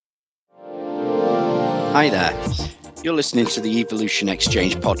Hi there. You're listening to the Evolution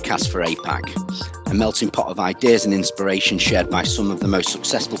Exchange podcast for APAC, a melting pot of ideas and inspiration shared by some of the most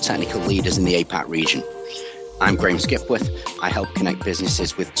successful technical leaders in the APAC region. I'm Graham Skipworth. I help connect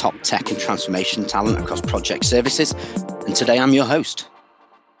businesses with top tech and transformation talent across project services, and today I'm your host.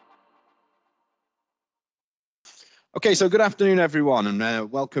 Okay, so good afternoon, everyone,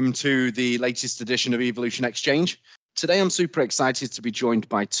 and welcome to the latest edition of Evolution Exchange. Today, I'm super excited to be joined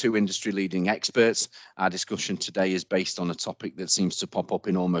by two industry-leading experts. Our discussion today is based on a topic that seems to pop up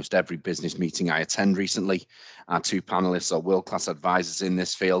in almost every business meeting I attend recently. Our two panelists are world-class advisors in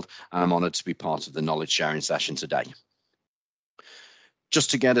this field, and I'm honoured to be part of the knowledge sharing session today.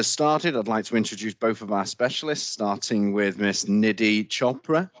 Just to get us started, I'd like to introduce both of our specialists, starting with Ms. Nidhi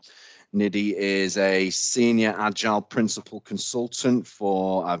Chopra. Nidhi is a senior Agile principal consultant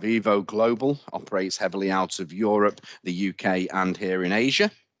for Avivo Global, operates heavily out of Europe, the UK, and here in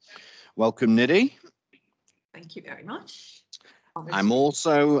Asia. Welcome, Nidhi. Thank you very much. I'm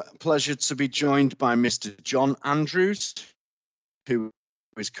also pleasured to be joined by Mr. John Andrews, who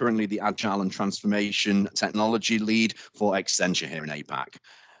is currently the Agile and Transformation Technology Lead for Accenture here in APAC.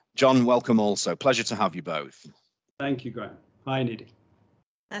 John, welcome also. Pleasure to have you both. Thank you, Graham. Hi, Nidhi.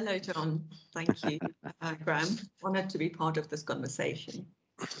 Hello, John. Thank you, Graham. Honoured to be part of this conversation.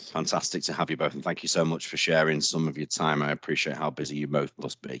 Fantastic to have you both, and thank you so much for sharing some of your time. I appreciate how busy you both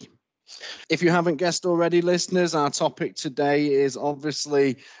must be. If you haven't guessed already, listeners, our topic today is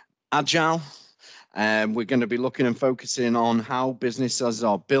obviously Agile. We're going to be looking and focusing on how businesses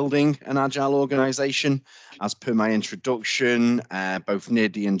are building an Agile organization. As per my introduction, both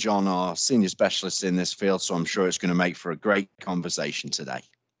Nidhi and John are senior specialists in this field, so I'm sure it's going to make for a great conversation today.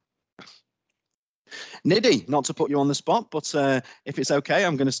 Nidhi, not to put you on the spot, but if it's okay,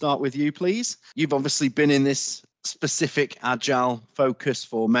 I'm going to start with you, please. You've obviously been in this specific Agile focus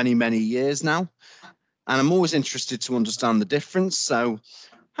for many, many years now, and I'm always interested to understand the difference. So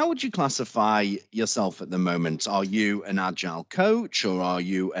how would you classify yourself at the moment? Are you an Agile coach or are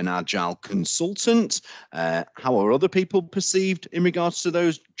you an Agile consultant? How are other people perceived in regards to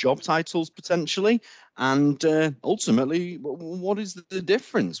those job titles potentially? And ultimately, what is the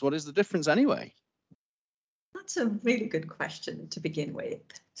difference? What is the difference anyway? That's a really good question to begin with.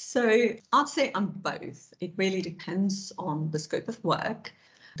 So I'd say I'm both. It really depends on the scope of work,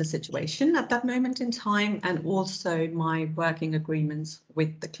 the situation at that moment in time, and also my working agreements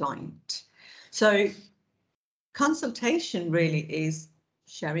with the client. So consultation really is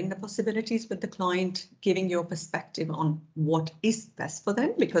sharing the possibilities with the client, giving your perspective on what is best for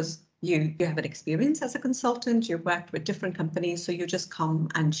them, because you have an experience as a consultant, you've worked with different companies, so you just come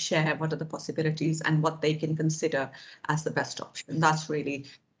and share what are the possibilities and what they can consider as the best option. That's really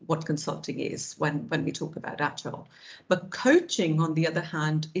what consulting is when we talk about Agile. But coaching, on the other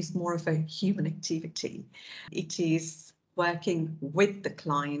hand, is more of a human activity. It is working with the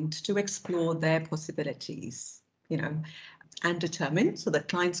client to explore their possibilities, and determine, so that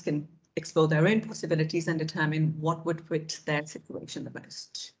clients can explore their own possibilities and determine what would fit their situation the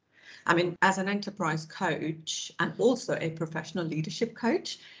most. I mean, as an enterprise coach and also a professional leadership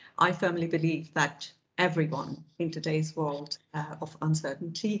coach, I firmly believe that everyone in today's world of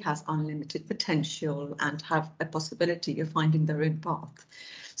uncertainty has unlimited potential and have a possibility of finding their own path.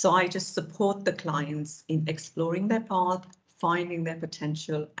 So I just support the clients in exploring their path, finding their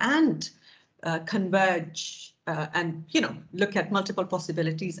potential, and converge and look at multiple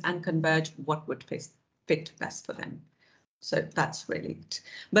possibilities and converge what would fit best for them. So that's really it.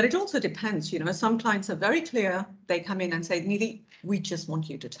 But it also depends, some clients are very clear. They come in and say, Nidhi, we just want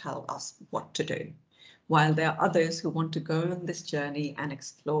you to tell us what to do. While there are others who want to go on this journey and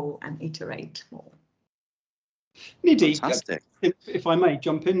explore and iterate more. Nidhi, if I may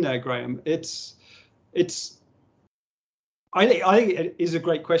jump in there, Graham, I think it is a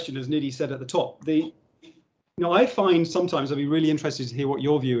great question, as Nidhi said at the top. I find sometimes I'd be really interested to hear what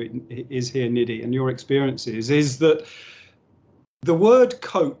your view is here, Nidhi, and your experiences, is that the word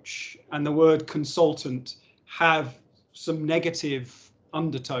coach and the word consultant have some negative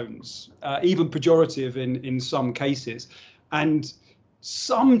undertones, even pejorative in some cases. And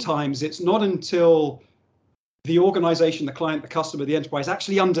sometimes it's not until the organization, the client, the customer, the enterprise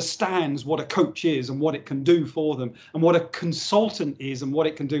actually understands what a coach is and what it can do for them, and what a consultant is and what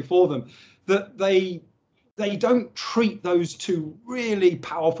it can do for them, that they don't treat those two really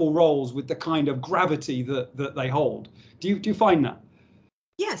powerful roles with the kind of gravity that they hold. Do you find that?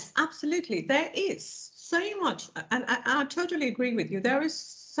 Yes, absolutely. There is so much, and I totally agree with you. There is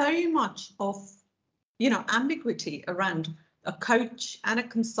so much of, ambiguity around a coach and a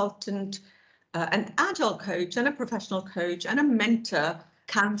consultant, an agile coach and a professional coach and a mentor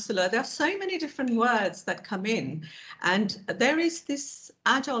counselor. There are so many different words that come in. And there is this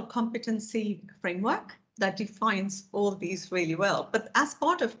Agile competency framework that defines all these really well. But as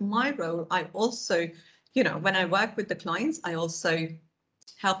part of my role, I also, when I work with the clients, I also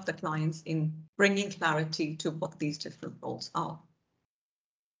help the clients in bringing clarity to what these different roles are.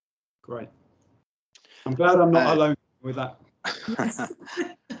 Great. I'm glad I'm not alone with that.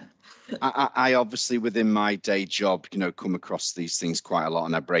 I obviously, within my day job, come across these things quite a lot,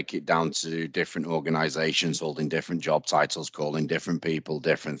 and I break it down to different organizations holding different job titles, calling different people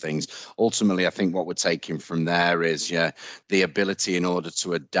different things. Ultimately, I think what we're taking from there is the ability in order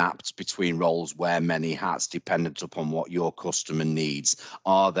to adapt between roles, wear many hats dependent upon what your customer needs.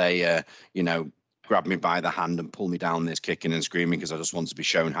 Are they, grab me by the hand and pull me down this kicking and screaming because I just want to be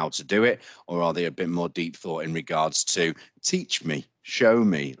shown how to do it? Or are they a bit more deep thought in regards to teach me, show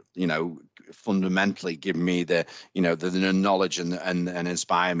me, fundamentally give me the knowledge and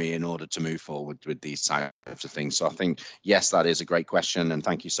inspire me in order to move forward with these types of things? So I think, yes, that is a great question. And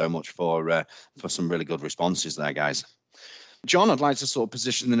thank you so much for some really good responses there, guys. John, I'd like to sort of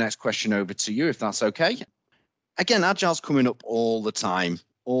position the next question over to you, if that's okay. Again, Agile's coming up all the time,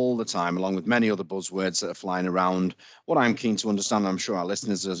 along with many other buzzwords that are flying around. What I'm keen to understand, I'm sure our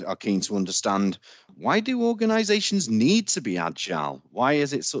listeners are keen to understand, why do organizations need to be agile? Why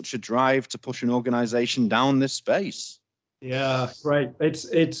is it such a drive to push an organization down this space? Yeah, great.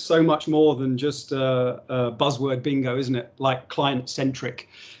 It's so much more than just a buzzword bingo, isn't it? Like client-centric.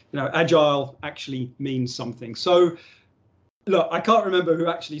 Agile actually means something. So look, I can't remember who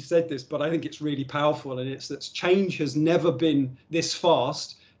actually said this, but I think it's really powerful, and it's that change has never been this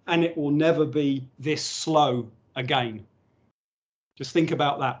fast, and it will never be this slow again. Just think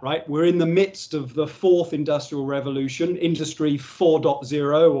about that, right? We're in the midst of the fourth industrial revolution, industry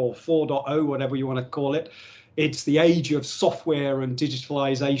 4.0 or 4.0, whatever you want to call it. It's the age of software and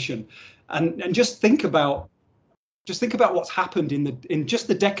digitalization. And just think about what's happened in just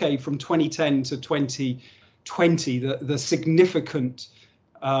the decade from 2010 to 2020, the significant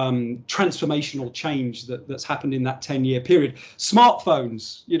transformational change that's happened in that 10-year period.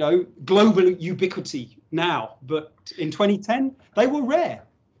 Smartphones, global ubiquity now, but in 2010 they were rare.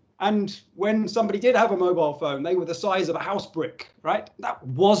 And when somebody did have a mobile phone, they were the size of a house brick, right? That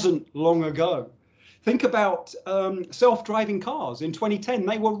wasn't long ago. Think about self-driving cars. In 2010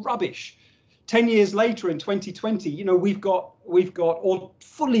 they were rubbish. 10 years later, in 2020, we've got all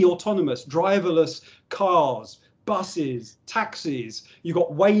fully autonomous, driverless cars, buses, taxis. You've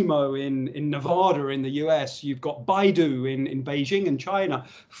got Waymo in Nevada in the US. You've got Baidu in Beijing and China.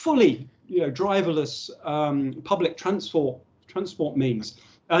 Fully, driverless public transport means.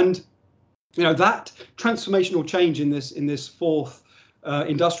 And that transformational change in this fourth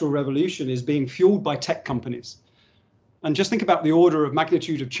industrial revolution is being fueled by tech companies. And just think about the order of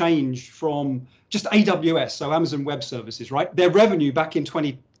magnitude of change from just AWS, so Amazon Web Services, right? Their revenue back in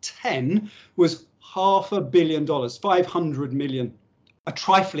 2010 was $500 million, 500 million, a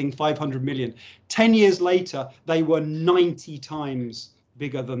trifling 500 million. 10 years later, they were 90 times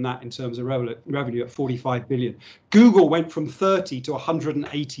bigger than that in terms of revenue at 45 billion. Google went from 30 to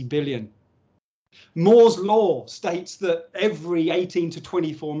 180 billion. Moore's law states that every 18 to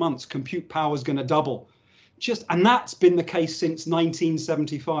 24 months, compute power is going to double. And that's been the case since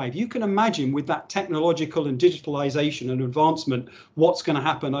 1975. You can imagine, with that technological and digitalization and advancement, what's going to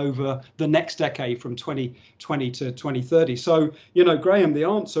happen over the next decade from 2020 to 2030. So, Graham, the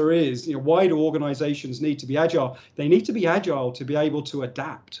answer is, why do organizations need to be agile? They need to be agile to be able to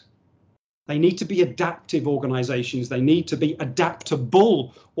adapt. They need to be adaptive organizations. They need to be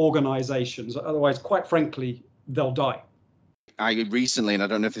adaptable organizations. Otherwise, quite frankly, they'll die. I recently, and I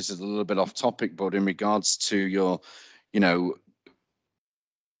don't know if this is a little bit off topic, but in regards to your,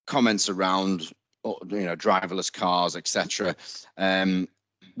 comments around, driverless cars, etc.,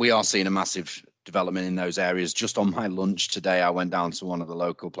 we are seeing a massive development in those areas. Just on my lunch today, I went down to one of the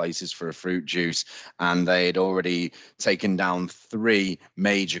local places for a fruit juice, and they had already taken down 3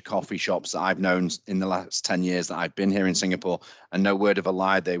 major coffee shops that I've known in the last 10 years that I've been here in Singapore. And no word of a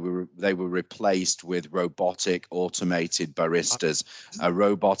lie, they were replaced with robotic automated baristas, a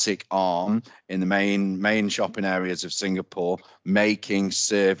robotic arm in the main shopping areas of Singapore, making,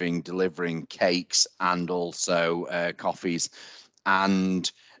 serving, delivering cakes and also coffees.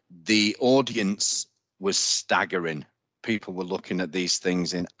 And the audience was staggering. People were looking at these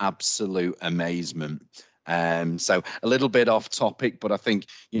things in absolute amazement. So a little bit off topic, but I think,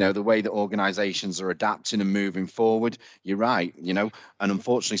 the way that organizations are adapting and moving forward, you're right, and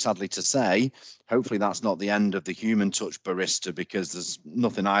unfortunately, sadly to say, hopefully that's not the end of the human touch barista, because there's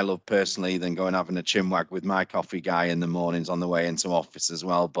nothing I love personally than going having a chinwag with my coffee guy in the mornings on the way into office as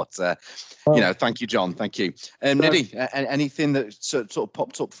well. But, thank you, John. Thank you. Nidhi, anything that sort of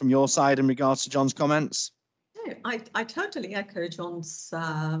popped up from your side in regards to John's comments? No, I totally echo John's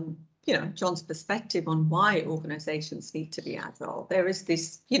John's perspective on why organizations need to be agile. There is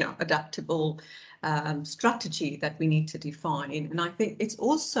this, adaptable strategy that we need to define. And I think it's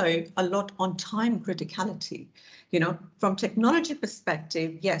also a lot on time criticality. From technology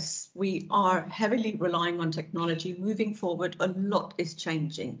perspective, yes, we are heavily relying on technology. Moving forward, a lot is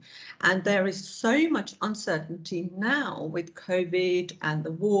changing. And there is so much uncertainty now with COVID and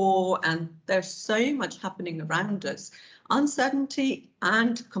the war, and there's so much happening around us. Uncertainty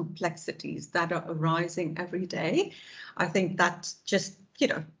and complexities that are arising every day. I think that just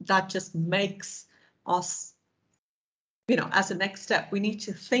makes us, as a next step, we need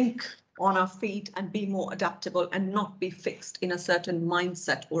to think on our feet and be more adaptable and not be fixed in a certain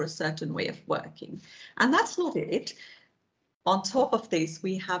mindset or a certain way of working. And that's not it. On top of this,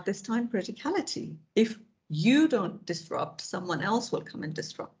 we have this time criticality. If you don't disrupt, someone else will come and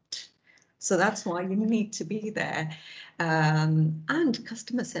disrupt. So that's why you need to be there. And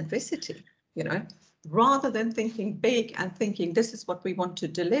customer centricity, rather than thinking big and thinking this is what we want to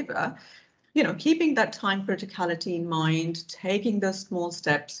deliver, keeping that time criticality in mind, taking those small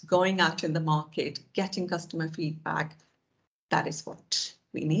steps, going out in the market, getting customer feedback. That is what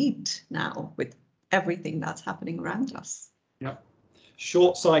we need now with everything that's happening around us. Yeah.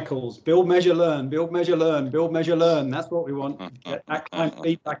 Short cycles, build, measure, learn, build, measure, learn, build, measure, learn. That's what we want. Get that kind of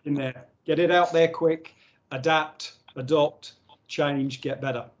feedback in there. Get it out there quick, adapt, adopt, change, get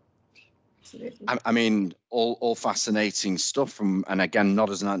better. Absolutely. I mean, all fascinating stuff and again,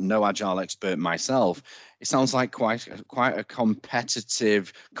 not as no agile expert myself, it sounds like quite a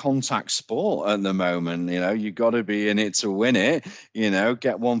competitive contact sport at the moment. You've got to be in it to win it.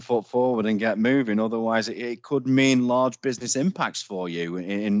 Get one foot forward and get moving. Otherwise, it could mean large business impacts for you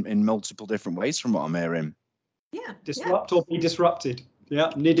in multiple different ways, from what I'm hearing. Yeah. Disrupt or be disrupted.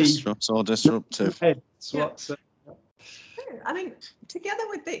 Yeah, Nidhi. Disrupt or disruptive. I mean, together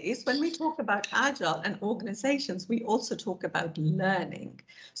with this, when we talk about agile and organizations, we also talk about learning.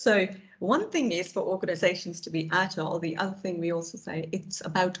 So one thing is for organizations to be agile. The other thing we also say, it's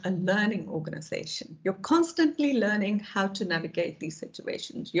about a learning organization. You're constantly learning how to navigate these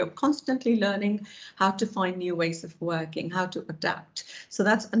situations. You're constantly learning how to find new ways of working, how to adapt. So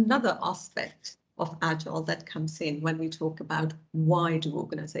that's another aspect of agile that comes in when we talk about why do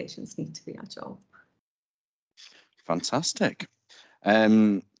organizations need to be agile. Fantastic.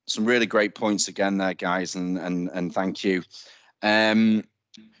 Some really great points again there, guys, and thank you. Given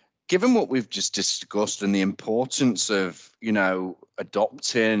what we've just discussed and the importance of,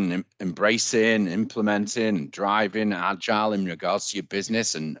 adopting, embracing, implementing, driving agile in regards to your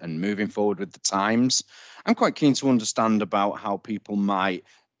business and moving forward with the times, I'm quite keen to understand about how people might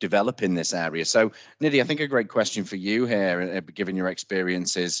develop in this area. So, Nidhi, I think a great question for you here, given your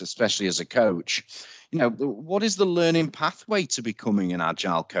experiences, especially as a coach. What is the learning pathway to becoming an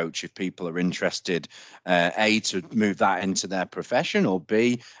agile coach if people are interested, A, to move that into their profession, or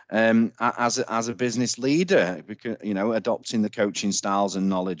B, as a business leader, because, adopting the coaching styles and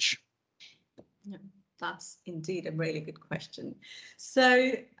knowledge? Yeah, that's indeed a really good question.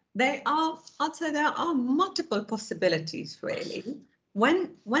 So I'd say there are multiple possibilities, really.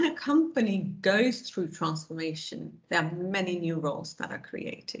 When a company goes through transformation, there are many new roles that are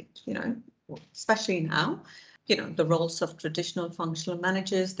created, especially now. The roles of traditional functional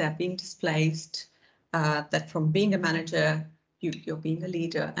managers, they're being displaced, that from being a manager, you're being a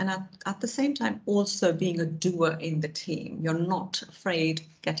leader, and at the same time also being a doer in the team. You're not afraid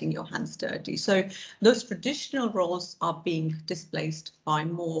of getting your hands dirty. So those traditional roles are being displaced by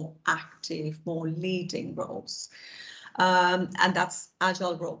more active, more leading roles. And that's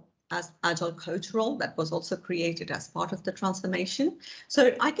agile coach role that was also created as part of the transformation.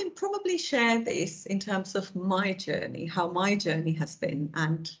 So I can probably share this in terms of my journey, how my journey has been,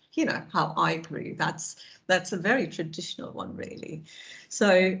 and how I grew. That's a very traditional one, really.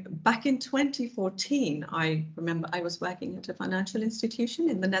 So back in 2014, I remember I was working at a financial institution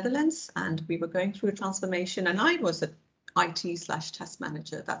in the Netherlands, and we were going through a transformation, and I was an IT/test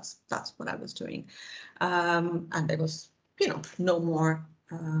manager. That's what I was doing, and there was no more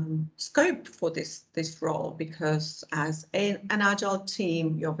scope for this role, because as an agile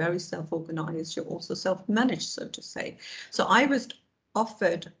team, you're very self-organized, you're also self-managed, so to say. So I was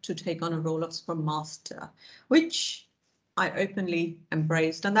offered to take on a role of Scrum Master, which I openly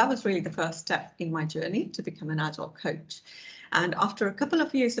embraced. And that was really the first step in my journey to become an Agile coach. And after a couple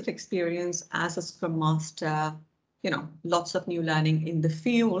of years of experience as a Scrum Master, lots of new learning in the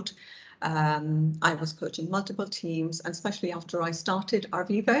field, I was coaching multiple teams, and especially after I started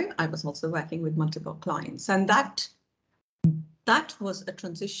Arvivo, I was also working with multiple clients. And that was a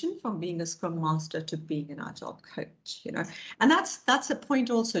transition from being a Scrum Master to being an Agile coach, And that's a point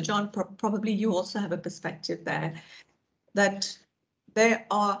also, John, probably you also have a perspective there, that there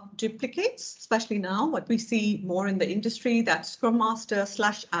are duplicates, especially now, what we see more in the industry, that Scrum Master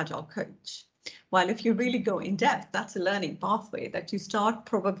 / Agile coach. While if you really go in depth, that's a learning pathway that you start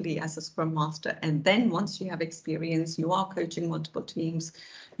probably as a Scrum Master. And then once you have experience, you are coaching multiple teams,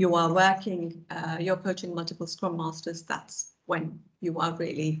 you are working, you're coaching multiple Scrum Masters, that's when you are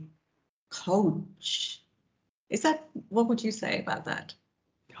really coach. What would you say about that?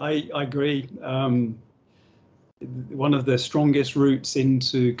 I agree. One of the strongest routes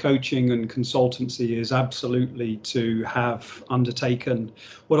into coaching and consultancy is absolutely to have undertaken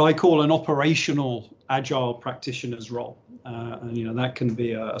what I call an operational Agile practitioner's role. And that can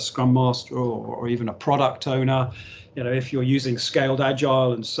be a Scrum Master or even a product owner. If you're using scaled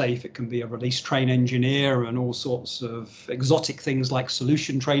Agile and safe, it can be a release train engineer and all sorts of exotic things like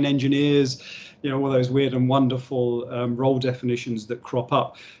solution train engineers, all those weird and wonderful role definitions that crop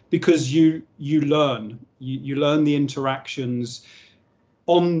up, because you learn the interactions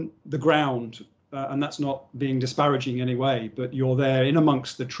on the ground, and that's not being disparaging in any way, but you're there in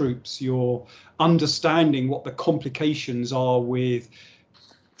amongst the troops, you're understanding what the complications are with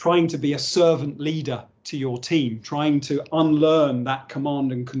trying to be a servant leader to your team, trying to unlearn that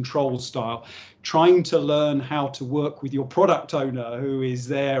command and control style, trying to learn how to work with your product owner who is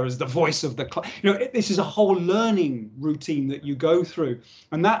there as the voice of the client. This is a whole learning routine that you go through.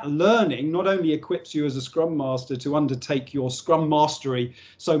 And that learning not only equips you as a Scrum Master to undertake your Scrum Mastery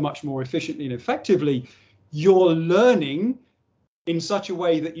so much more efficiently and effectively, you're learning in such a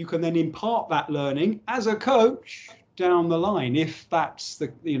way that you can then impart that learning as a coach down the line, if that's the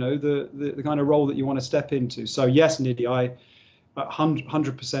kind of role that you want to step into. So yes, Nidhi, I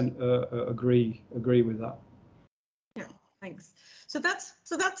 100% agree with that. Yeah, thanks. So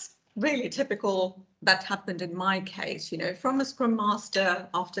that's really typical. That happened in my case, from a Scrum Master,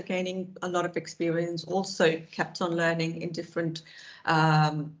 after gaining a lot of experience, also kept on learning in different,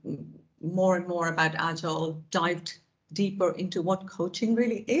 more and more about Agile, dived deeper into what coaching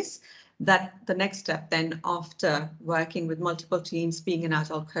really is. That the next step then, after working with multiple teams, being an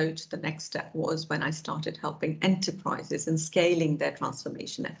Agile coach, the next step was when I started helping enterprises and scaling their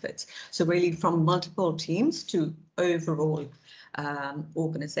transformation efforts. So really from multiple teams to overall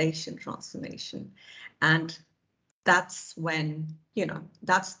organization transformation. And that's when,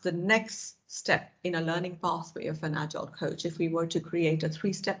 that's the next step in a learning pathway of an Agile coach. If we were to create a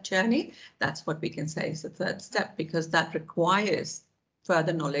 3-step journey, that's what we can say is the third step, because that requires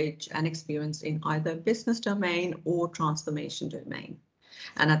further knowledge and experience in either business domain or transformation domain.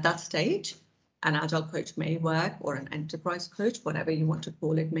 And at that stage, an Agile coach may work, or an enterprise coach, whatever you want to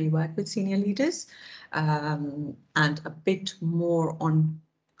call it, may work with senior leaders, and a bit more on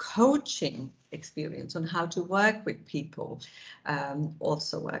coaching experience on how to work with people,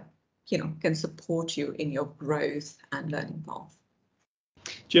 also work, can support you in your growth and learning path.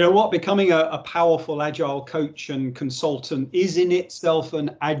 Do you know what? Becoming a powerful Agile coach and consultant is in itself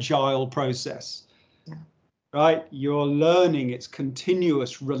an Agile process. Yeah. Right? You're learning, it's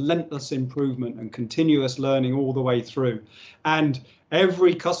continuous, relentless improvement and continuous learning all the way through. And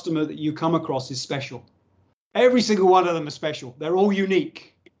every customer that you come across is special. Every single one of them is special. They're all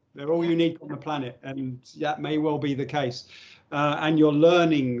unique. They're all unique on the planet. And that may well be the case. And your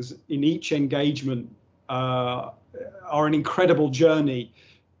learnings in each engagement are an incredible journey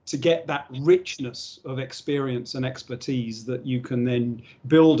to get that richness of experience and expertise that you can then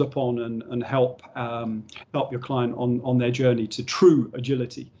build upon and help your client on their journey to true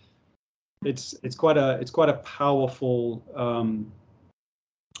agility. It's quite a powerful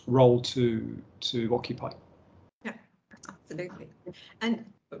role to occupy. Yeah, absolutely. And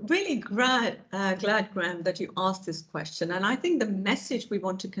really glad, Graham, that you asked this question. And I think the message we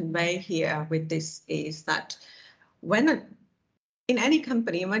want to convey here with this is that in any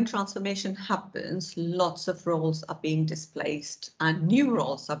company, when transformation happens, lots of roles are being displaced and new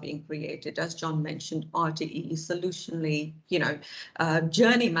roles are being created. As John mentioned, RTE, solution lead,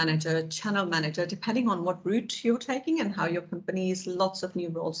 journey manager, channel manager, depending on what route you're taking and how your company is, lots of new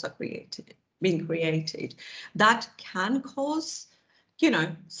roles are being created. That can cause,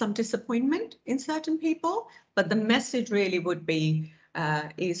 some disappointment in certain people, but the message really would be,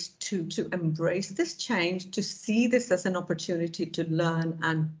 is to embrace this change, to see this as an opportunity to learn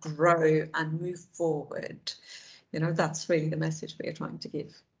and grow and move forward. You know, that's really the message we are trying to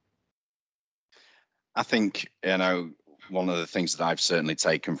give. I think, you know, one of the things that I've certainly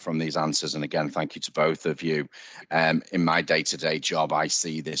taken from these answers, and again, thank you to both of you, in my day-to-day job, I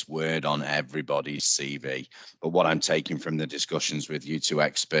see this word on everybody's CV. But what I'm taking from the discussions with you two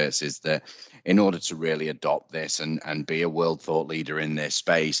experts is that in order to really adopt this and be a world thought leader in this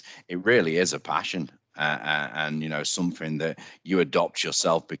space, it really is a passion. And, you know, something that you adopt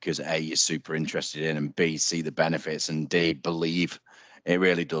yourself because A, you're super interested in, and B, see the benefits, and D, believe. It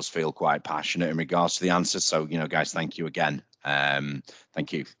really does feel quite passionate in regards to the answers. So, you know, guys, thank you again.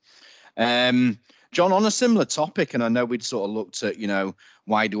 Thank you. John, on a similar topic, and I know we'd sort of looked at, you know,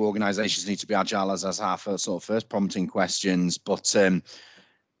 why do organizations need to be agile as our first prompting questions, but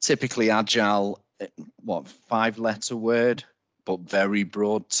typically agile, what, 5-letter word, but very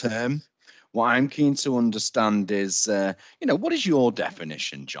broad term. What I'm keen to understand is, you know, what is your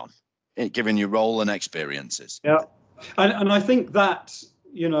definition, John, given your role and experiences? Yeah. And I think that,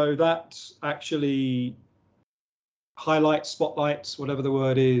 you know, that actually highlights, spotlights, whatever the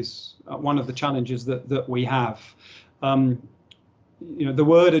word is, one of the challenges that we have. You know, the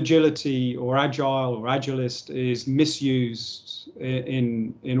word agility or agile or agilist is misused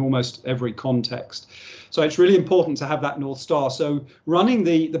in almost every context. So it's really important to have that North Star. So running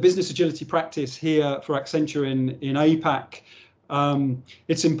the business agility practice here for Accenture in APAC,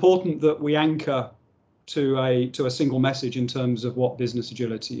 it's important that we anchor to a single message in terms of what business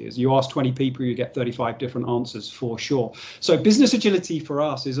agility is. You ask 20 people, you get 35 different answers for sure. So business agility for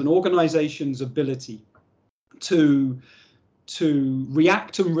us is an organization's ability to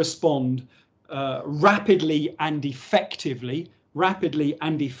react and respond rapidly and effectively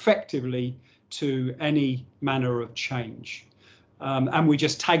to any manner of change. And we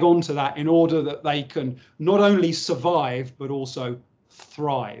just tag on to that in order that they can not only survive, but also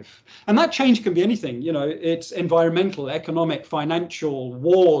thrive. And that change can be anything, you know, it's environmental, economic, financial,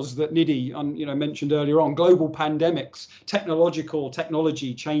 wars that Nidhi, you know, mentioned earlier on, global pandemics,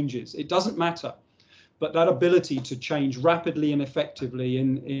 technology changes. It doesn't matter. But that ability to change rapidly and effectively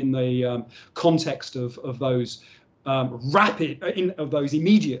in the context of those those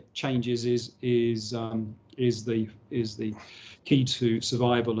immediate changes is the key to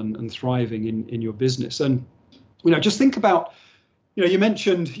survival and thriving in your business. And you know, just think about, you know, you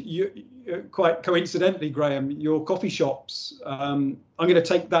mentioned quite coincidentally, Graham, your coffee shops. I'm going to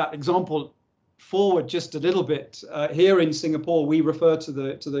take that example forward just a little bit. Here in Singapore, we refer to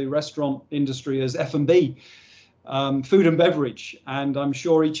the restaurant industry as F&B, food and beverage. And I'm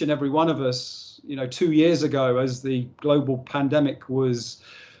sure each and every one of us, you know, 2 years ago, as the global pandemic was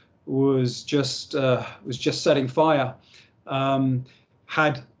just setting fire,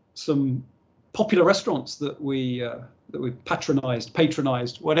 had some popular restaurants that we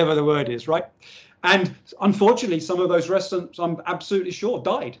patronized, whatever the word is, right? And unfortunately, some of those restaurants, I'm absolutely sure,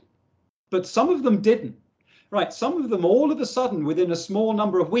 died. But some of them didn't, right? Some of them all of a sudden, within a small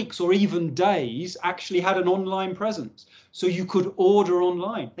number of weeks or even days, actually had an online presence. So you could order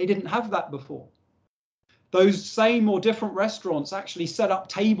online. They didn't have that before. Those same or different restaurants actually set up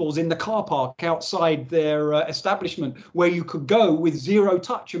tables in the car park outside their establishment where you could go with zero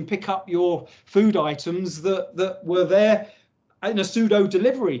touch and pick up your food items that were there in a pseudo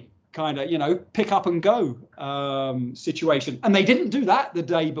delivery kind of, you know, pick up and go situation. And they didn't do that the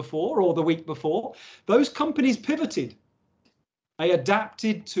day before or the week before. Those companies pivoted. They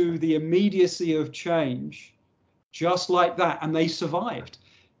adapted to the immediacy of change just like that, and they survived.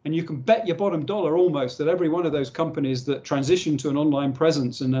 And you can bet your bottom dollar almost that every one of those companies that transitioned to an online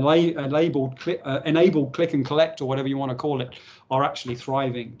presence and enabled click and collect, or whatever you want to call it, are actually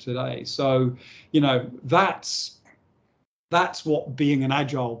thriving today. So, you know, that's what being an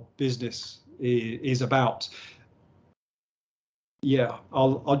agile business is about. Yeah,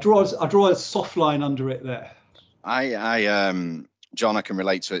 I'll draw a soft line under it there. John, I can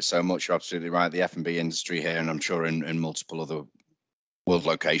relate to it so much. You're absolutely right. The F&B industry here, and I'm sure in multiple other world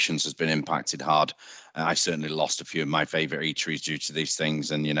locations, has been impacted hard. I certainly lost a few of my favorite eateries due to these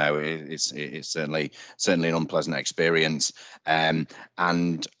things, and you know, it's certainly an unpleasant experience.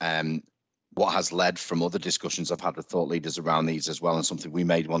 What has led from other discussions I've had with thought leaders around these as well, and something we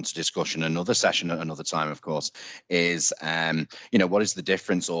may want to discuss in another session at another time, of course, is you know, what is the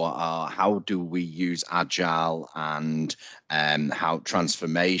difference, or how do we use agile and how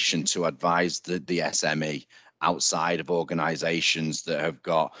transformation to advise the SME outside of organizations that have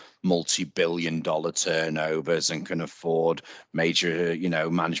got multi-billion-dollar turnovers and can afford major,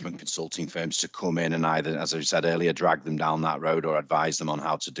 management consulting firms to come in and either, as I said earlier, drag them down that road or advise them on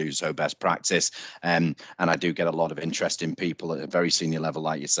how to do so best practice. And I do get a lot of interest in people at a very senior level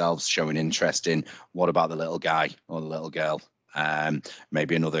like yourselves showing interest in what about the little guy or the little girl.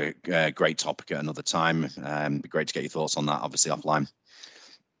 Maybe another great topic at another time. Be great to get your thoughts on that, obviously offline.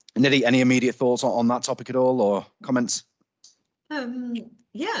 Nidhi, any immediate thoughts on that topic at all, or comments?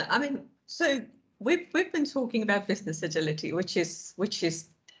 Yeah, I mean, so we've been talking about business agility, which is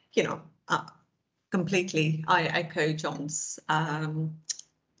completely. I echo John's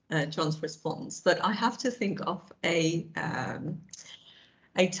response, but I have to think of a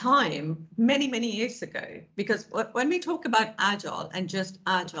time many years ago, because when we talk about agile and just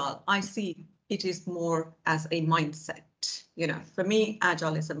agile, I see it is more as a mindset. For me,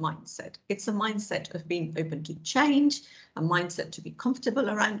 agile is a mindset. It's a mindset of being open to change, a mindset to be comfortable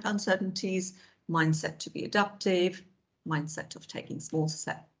around uncertainties, mindset to be adaptive, mindset of taking small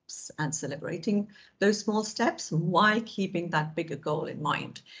steps and celebrating those small steps while keeping that bigger goal in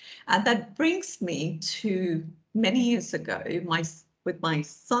mind. And that brings me to many years ago, with my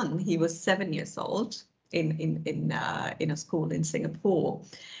son. He was 7 years old in a school in Singapore,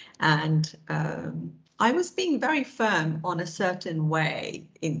 and I was being very firm on a certain way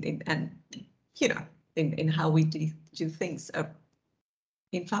in how we do things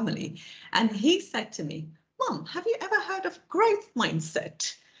in family. And he said to me, "Mom, have you ever heard of growth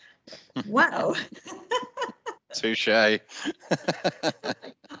mindset?" Wow. Touche. I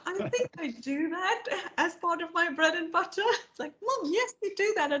think I do that as part of my bread and butter. It's like, Mom, yes, you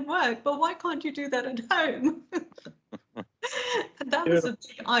do that at work, but why can't you do that at home? And that was a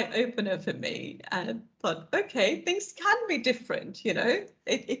big eye-opener for me. And I thought, okay, things can be different,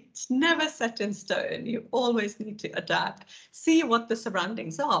 It's never set in stone. You always need to adapt, see what the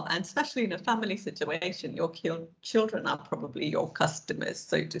surroundings are. And especially in a family situation, your children are probably your customers,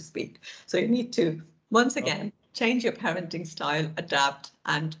 so to speak. So you need to, once again, change your parenting style, adapt,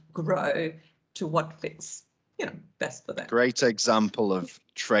 and grow to what fits, best for them. Great example of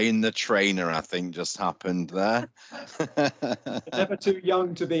train the trainer, I think, just happened there. Never too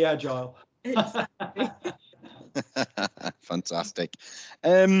young to be agile. Exactly. Fantastic.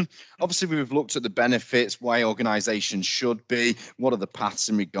 Obviously, we've looked at the benefits, why organizations should be, what are the paths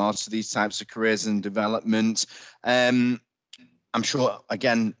in regards to these types of careers and development. I'm sure,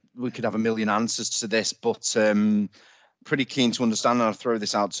 again, we could have a million answers to this, but pretty keen to understand, and I'll throw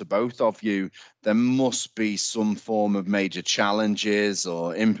this out to both of you. There must be some form of major challenges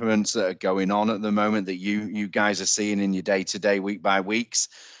or implements that are going on at the moment that you guys are seeing in your day-to-day, week by weeks.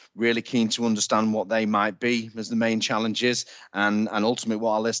 Really keen to understand what they might be as the main challenges, and ultimately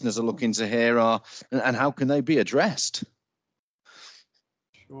what our listeners are looking to hear are, and how can they be addressed?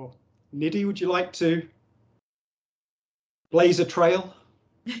 Sure. Nidhi, would you like to blaze a trail?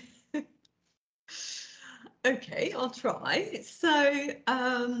 Okay, I'll try. So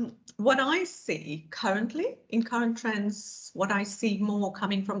what I see currently in current trends, what I see more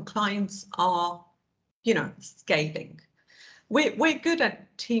coming from clients are, scaling. We're good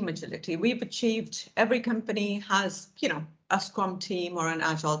at team agility. We've achieved, every company has, a Scrum team or an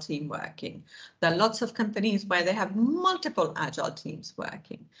Agile team working. There are lots of companies where they have multiple Agile teams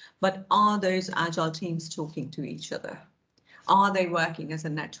working, but are those Agile teams talking to each other? Are they working as a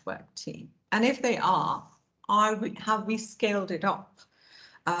network team? And if they are, have we scaled it up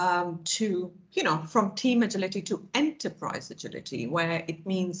to, from team agility to enterprise agility, where it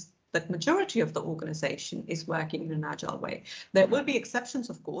means that majority of the organization is working in an agile way? There will be exceptions,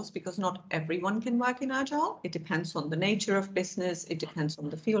 of course, because not everyone can work in agile. It depends on the nature of business. It depends on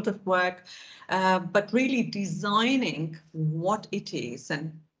the field of work, but really designing what it is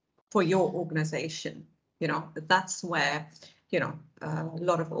and for your organization, that's where, a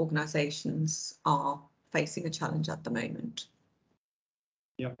lot of organizations are facing a challenge at the moment.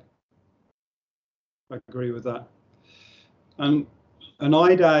 Yeah, I agree with that. And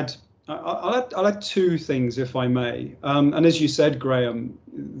I'd add, I'll add two things, if I may. And as you said, Graham,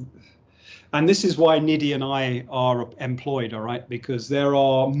 and this is why Nidhi and I are employed, all right, because there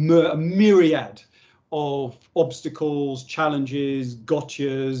are a myriad of obstacles, challenges,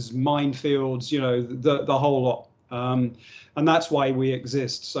 gotchas, minefields, the whole lot. And that's why we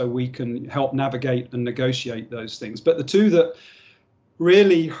exist, so we can help navigate and negotiate those things. But the two that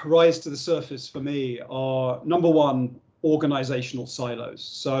really rise to the surface for me are, number one, organizational silos.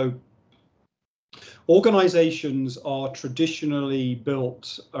 So organizations are traditionally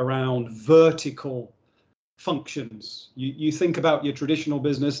built around vertical functions. You think about your traditional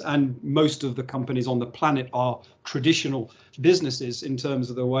business, and most of the companies on the planet are traditional businesses in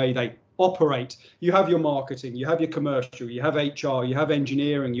terms of the way they operate. You have your marketing, you have your commercial, you have HR, you have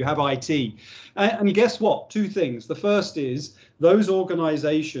engineering, you have IT. And guess what? Two things. The first is those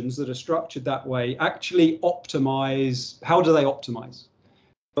organizations that are structured that way actually optimize. How do they optimize?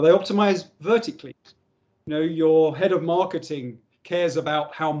 Well, they optimize vertically. You know, your head of marketing cares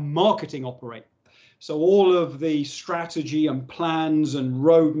about how marketing operates. So all of the strategy and plans and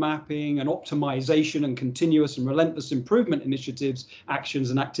road mapping and optimization and continuous and relentless improvement initiatives, actions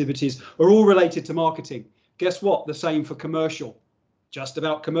and activities are all related to marketing. Guess what? The same for commercial, just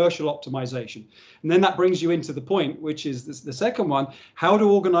about commercial optimization. And then that brings you into the point, which is the second one. How do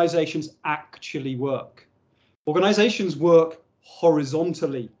organizations actually work? Organizations work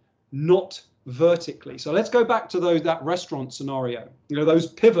horizontally, not vertically. So let's go back to that restaurant scenario, you know, those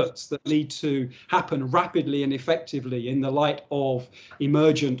pivots that need to happen rapidly and effectively in the light of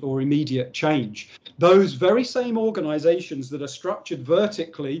emergent or immediate change. Those very same organizations that are structured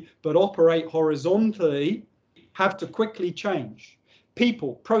vertically but operate horizontally have to quickly change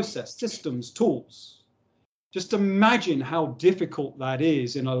people, process, systems, tools. Just imagine how difficult that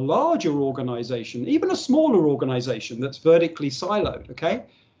is in a larger organization, even a smaller organization that's vertically siloed, okay?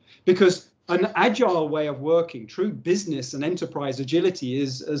 Because an agile way of working, true business and enterprise agility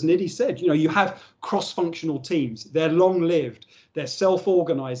is, as Nidhi said, you know, you have cross-functional teams. They're long-lived. They're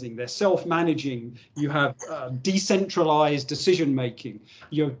self-organizing. They're self-managing. You have decentralized decision-making.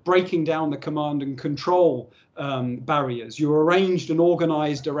 You're breaking down the command and control barriers. You're arranged and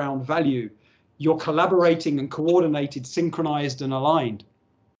organized around value. You're collaborating and coordinated, synchronized and aligned.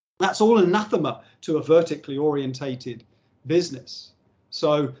 That's all anathema to a vertically orientated business.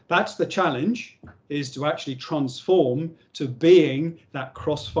 So that's the challenge, is to actually transform to being that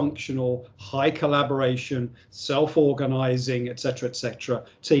cross-functional, high collaboration, self-organizing, et cetera,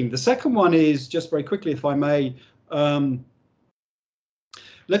 team. The second one is, just very quickly, if I may,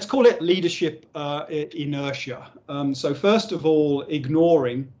 let's call it leadership inertia. So first of all,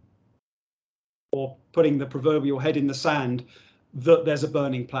 ignoring or putting the proverbial head in the sand that there's a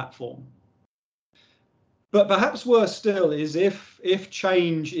burning platform. But perhaps worse still is if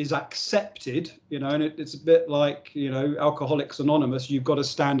change is accepted, you know, and it's a bit like, you know, Alcoholics Anonymous, you've got to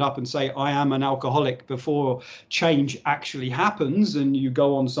stand up and say, I am an alcoholic before change actually happens, and you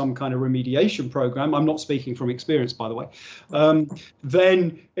go on some kind of remediation program. I'm not speaking from experience, by the way.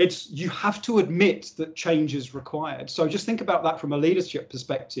 Then you have to admit that change is required. So just think about that from a leadership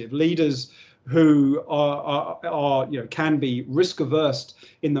perspective. Leaders who are you know, can be risk averse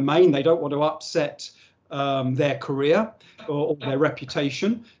in the main. They don't want to upset their career or their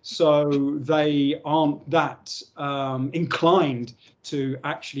reputation, so they aren't that inclined to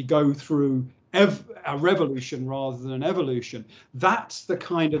actually go through a revolution rather than an evolution. That's the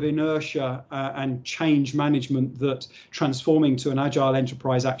kind of inertia and change management that transforming to an agile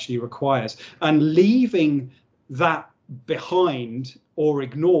enterprise actually requires. And leaving that behind or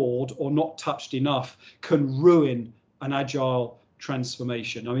ignored or not touched enough can ruin an agile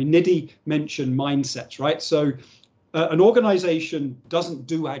transformation. I mean, Nidhi mentioned mindsets, right? So an organization doesn't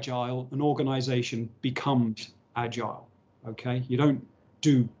do agile, an organization becomes agile, okay? You don't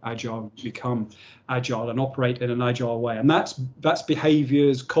do agile, you become agile and operate in an agile way. And that's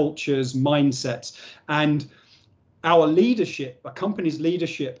behaviors, cultures, mindsets. And our leadership, a company's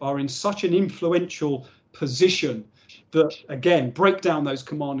leadership, are in such an influential position that, again, break down those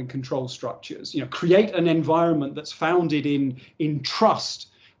command and control structures, you know, create an environment that's founded in trust,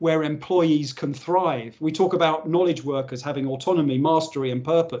 where employees can thrive. We talk about knowledge workers having autonomy, mastery and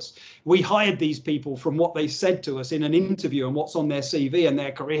purpose. We hired these people from what they said to us in an interview and what's on their CV and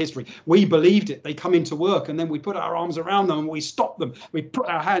their career history. We believed it. They come into work and then we put our arms around them and we stop them. We put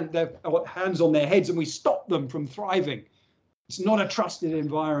our hands on their heads and we stop them from thriving. It's not a trusted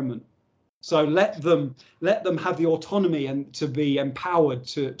environment. So let them have the autonomy and to be empowered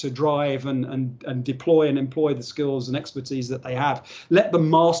to drive and deploy and employ the skills and expertise that they have. Let them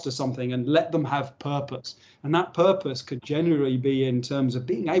master something and let them have purpose. And that purpose could generally be in terms of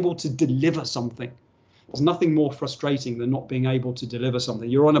being able to deliver something. There's nothing more frustrating than not being able to deliver something.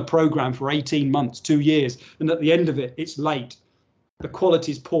 You're on a program for 18 months, 2 years, and at the end of it, it's late. The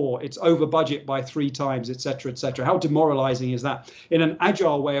quality is poor, it's over budget by 3 times, et cetera, et cetera. How demoralizing is that? In an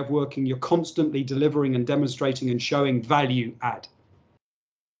agile way of working, you're constantly delivering and demonstrating and showing value add.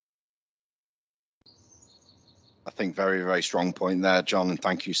 I think very, very strong point there, John, and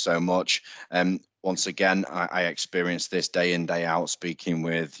thank you so much. once again, I experience this day in, day out, speaking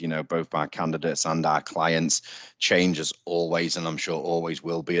with, both our candidates and our clients. Change is always, and I'm sure always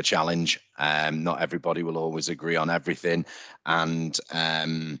will be, a challenge. Not everybody will always agree on everything. And,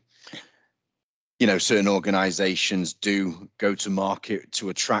 certain organizations do go to market to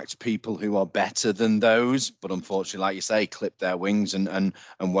attract people who are better than those, but unfortunately, like you say, clip their wings and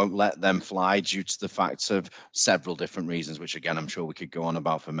won't let them fly due to the fact of several different reasons, which again, I'm sure we could go on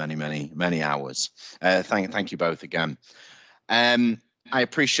about for many, many, many hours. Thank you both again. I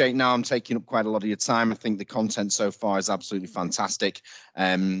appreciate, now I'm taking up quite a lot of your time. I think the content so far is absolutely fantastic.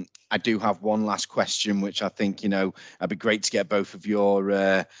 I do have one last question, which I think, it'd be great to get both of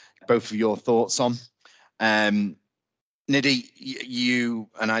your thoughts on. Nidhi, you,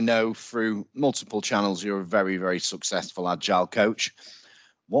 and I know through multiple channels, you're a very, very successful Agile coach.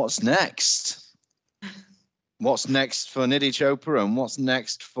 What's next? What's next for Nidhi Chopra, and what's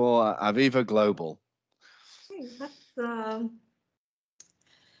next for Aviva Global?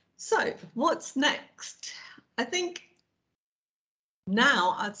 So what's next? I think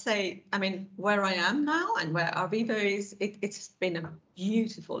now I'd say, where I am now and where Aviva is, it's been a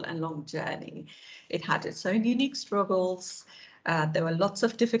beautiful and long journey. It had its own unique struggles. There were lots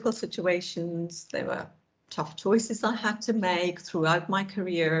of difficult situations. There were tough choices I had to make throughout my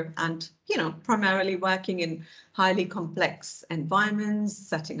career, and, primarily working in highly complex environments,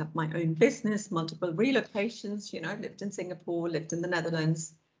 setting up my own business, multiple relocations, lived in Singapore, lived in the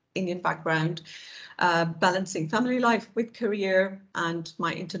Netherlands, Indian background, balancing family life with career, and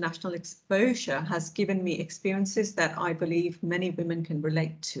my international exposure has given me experiences that I believe many women can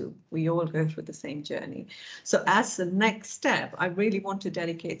relate to. We all go through the same journey. So as the next step, I really want to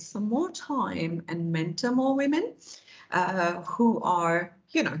dedicate some more time and mentor more women who are,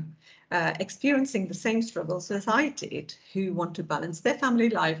 experiencing the same struggles as I did, who want to balance their family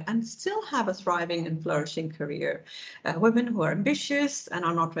life and still have a thriving and flourishing career. Women who are ambitious and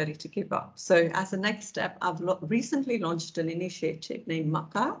are not ready to give up. So as a next step, I've recently launched an initiative named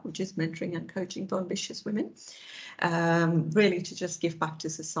MACA, which is Mentoring and Coaching for Ambitious Women, really to just give back to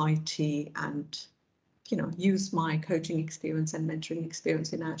society and use my coaching experience and mentoring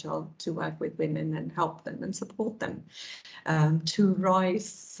experience in Agile to work with women and help them and support them to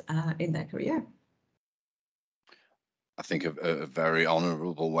rise in their career. I think a very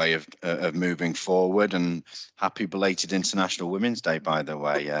honourable way of moving forward, and happy belated International Women's Day, by the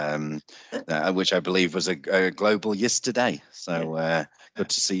way, which I believe was a global yesterday. So good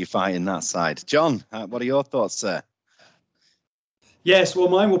to see you fighting that side. John, what are your thoughts, sir? Yes, well,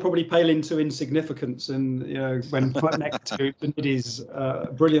 mine will probably pale into insignificance, and when put next to Nidhi's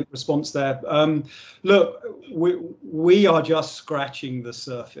brilliant response there. Look, we are just scratching the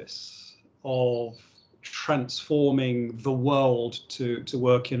surface of transforming the world to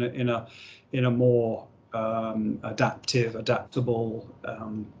work in a more adaptable,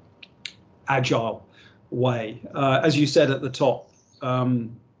 agile way. As you said at the top,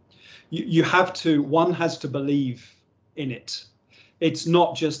 one has to believe in it. It's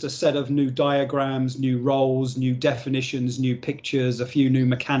not just a set of new diagrams, new roles, new definitions, new pictures, a few new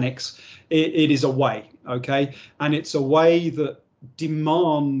mechanics. It is a way, okay? And it's a way that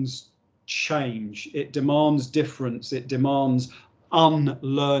demands change. It demands difference. It demands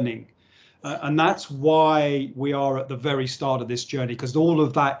unlearning. And that's why we are at the very start of this journey, because all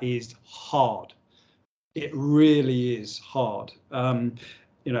of that is hard. It really is hard.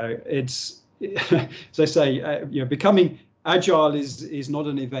 It's, as I say, becoming Agile is not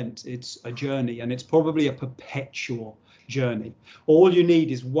an event, it's a journey, and it's probably a perpetual journey. All you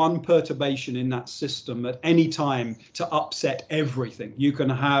need is one perturbation in that system at any time to upset everything. You can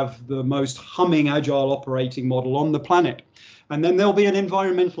have the most humming Agile operating model on the planet, and then there'll be an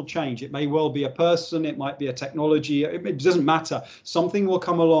environmental change. It may well be a person, it might be a technology, it doesn't matter. Something will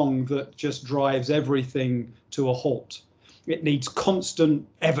come along that just drives everything to a halt. It needs constant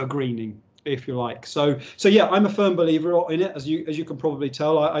evergreening, if you like. So yeah, I'm a firm believer in it, as you can probably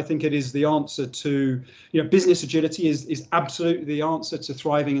tell. I think it is the answer to, business agility is absolutely the answer to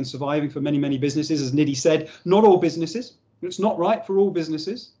thriving and surviving for many, many businesses. As Nidhi said, not all businesses. It's not right for all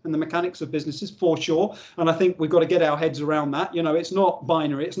businesses and the mechanics of businesses, for sure. And I think we've got to get our heads around that. It's not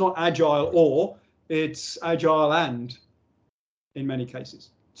binary. It's not agile or, it's agile and, in many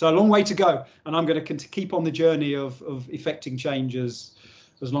cases. So a long way to go. And I'm going to keep on the journey of effecting changes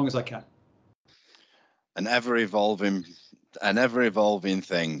as long as I can. An ever evolving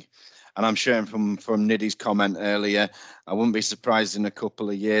thing. And I'm sure from Nidhi's comment earlier, I wouldn't be surprised in a couple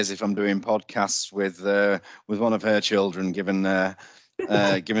of years if I'm doing podcasts with one of her children, given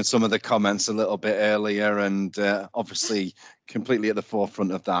given some of the comments a little bit earlier, and obviously completely at the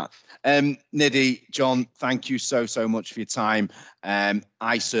forefront of that. Nidhi, John, thank you so much for your time.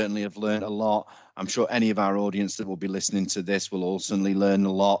 I certainly have learned a lot. I'm sure any of our audience that will be listening to this will also learn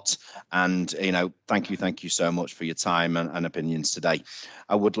a lot. And, thank you so much for your time and opinions today.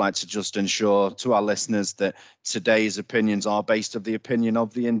 I would like to just ensure to our listeners that today's opinions are based on the opinion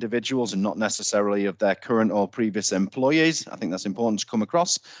of the individuals and not necessarily of their current or previous employees. I think that's important to come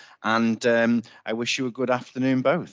across. And I wish you a good afternoon, both.